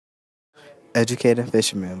Educating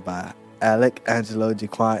Fishermen by Alec, Angelo,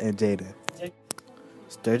 Jaquan, and Jaden.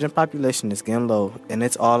 Sturgeon population is getting low, and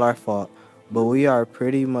it's all our fault, but we are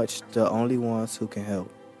pretty much the only ones who can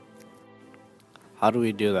help. How do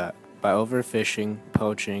we do that? By overfishing,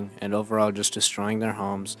 poaching, and overall just destroying their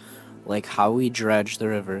homes, like how we dredge the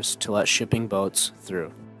rivers to let shipping boats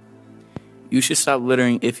through. You should stop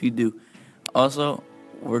littering if you do. Also,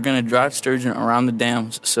 we're going to drive sturgeon around the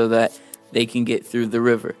dams so that they can get through the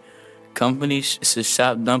river. Companies should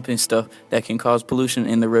stop dumping stuff that can cause pollution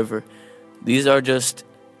in the river. These are just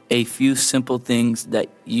a few simple things that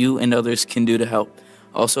you and others can do to help.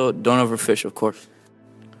 Also, don't overfish, of course.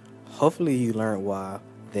 Hopefully, you learn why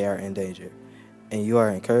they are endangered, and you are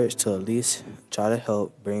encouraged to at least try to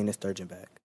help bring the sturgeon back.